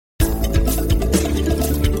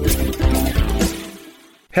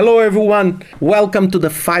Hello, everyone. Welcome to the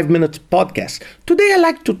 5 Minutes Podcast. Today, I'd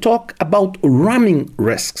like to talk about ramming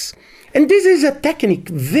risks. And this is a technique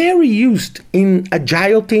very used in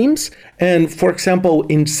agile teams. And for example,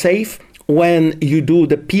 in SAFe, when you do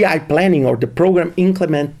the PI planning or the program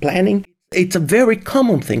increment planning, it's a very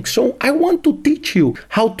common thing. So I want to teach you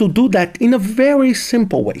how to do that in a very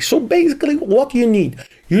simple way. So basically, what you need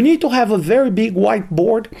to have a very big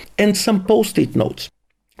whiteboard and some Post-it notes.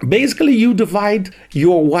 Basically, you divide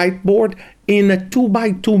your whiteboard in a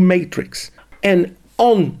 2x2 matrix. And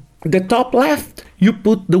on the top left, you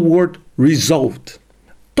put the word resolved.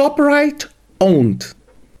 Top right, owned.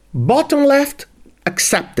 Bottom left,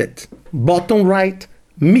 accepted. Bottom right,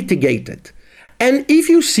 mitigated. And if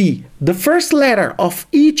you see the first letter of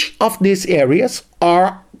each of these areas,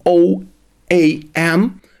 R-O-A-M,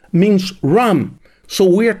 means RAM. So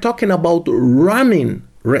we are talking about ramming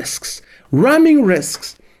risks. Ramming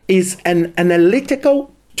risks is an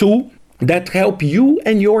analytical tool that help you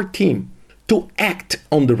and your team to act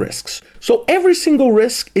on the risks. So every single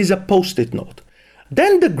risk is a Post-it note.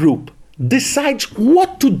 Then the group decides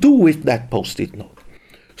what to do with that Post-it note.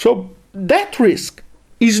 So that risk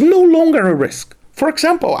is no longer a risk. For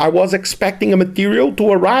example, I was expecting a material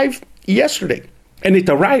to arrive yesterday and it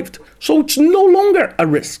arrived. So it's no longer a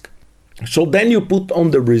risk. So then you put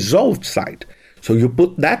on the resolved side. So you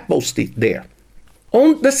put that Post-it there.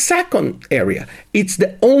 On the second area, it's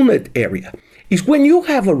the owned area. It's when you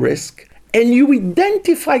have a risk and you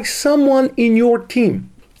identify someone in your team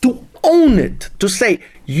to own it, to say,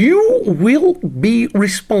 you will be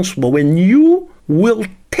responsible and you will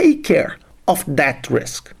take care of that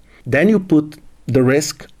risk. Then you put the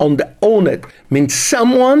risk on the owned, means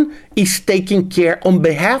someone is taking care on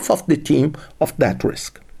behalf of the team of that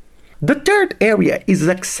risk. The third area is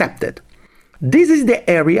accepted. This is the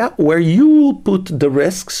area where you will put the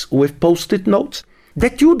risks with Post-it notes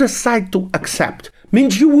that you decide to accept.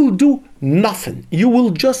 Means you will do nothing. You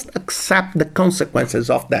will just accept the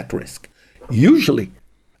consequences of that risk. Usually,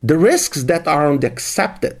 the risks that are on the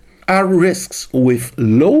accepted are risks with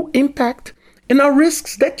low impact and are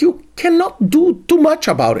risks that you cannot do too much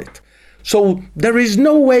about it. So there is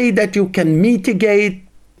no way that you can mitigate.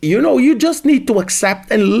 You just need to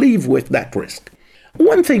accept and live with that risk.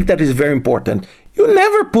 One thing that is very important, you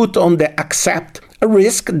never put on the accept a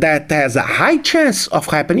risk that has a high chance of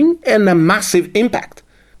happening and a massive impact.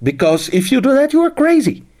 Because if you do that, you are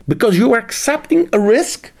crazy. Because you are accepting a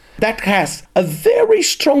risk that has a very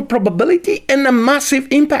strong probability and a massive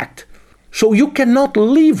impact. So you cannot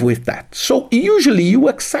live with that. So usually you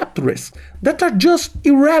accept risks that are just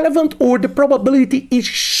irrelevant or the probability is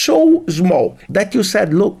so small that you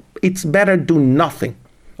said, look, it's better do nothing.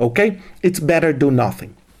 Okay? It's better do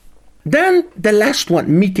nothing. Then the last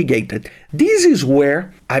one, mitigated. This is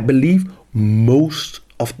where I believe most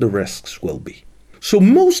of the risks will be. So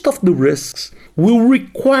most of the risks will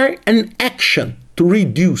require an action to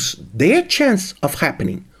reduce their chance of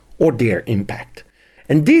happening or their impact.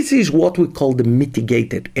 And this is what we call the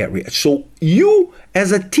mitigated area. So you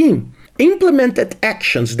as a team implemented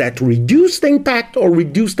actions that reduce the impact or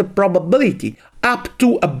reduce the probability up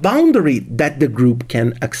to a boundary that the group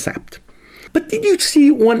can accept. But did you see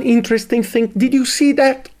one interesting thing? Did you see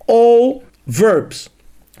that all verbs,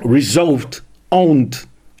 resolved, owned,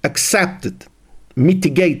 accepted,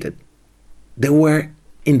 mitigated, they were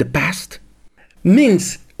in the past?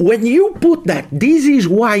 Means when you put that, this is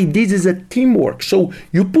why this is a teamwork. So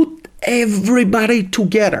you put everybody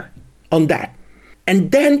together on that.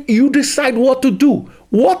 And then you decide what to do.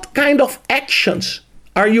 What kind of actions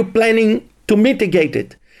are you planning to mitigate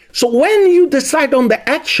it? So when you decide on the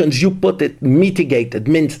actions, you put it mitigated,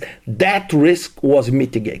 means that risk was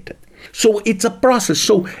mitigated. So it's a process.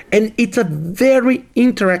 And it's a very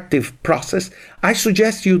interactive process. I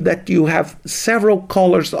suggest you that you have several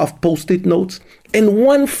colors of Post-it notes. And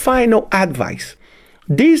one final advice.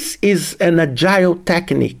 This is an agile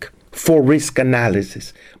technique for risk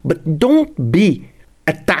analysis. But don't be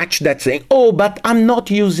attached that saying, oh, but I'm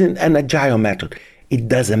not using an agile method. It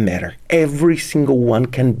doesn't matter. Every single one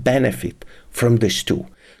can benefit from this tool.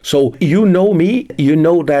 So you know me, you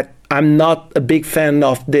know that I'm not a big fan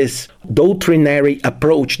of this doctrinary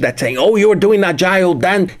approach that's saying, oh, you're doing agile,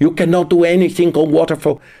 then you cannot do anything on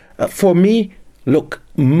waterfall. For me, look,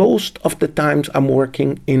 most of the times I'm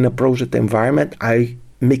working in a project environment, I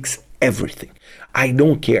mix everything. I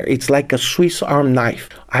don't care. It's like a Swiss arm knife.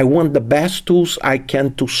 I want the best tools I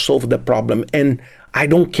can to solve the problem. And I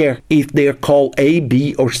don't care if they're called A,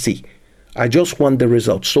 B, or C. I just want the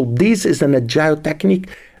results. So this is an agile technique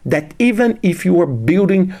that even if you are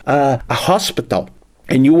building a hospital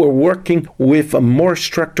and you are working with a more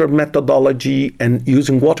structured methodology and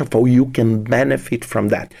using waterfall, you can benefit from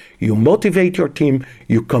that. You motivate your team,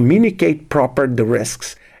 you communicate proper the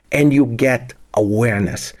risks, and you get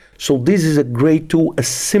awareness. So this is a great tool, a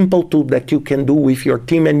simple tool that you can do with your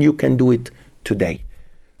team, and you can do it today.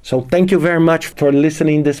 So thank you very much for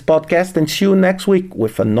listening to this podcast, and see you next week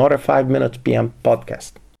with another 5 Minutes PM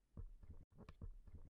podcast.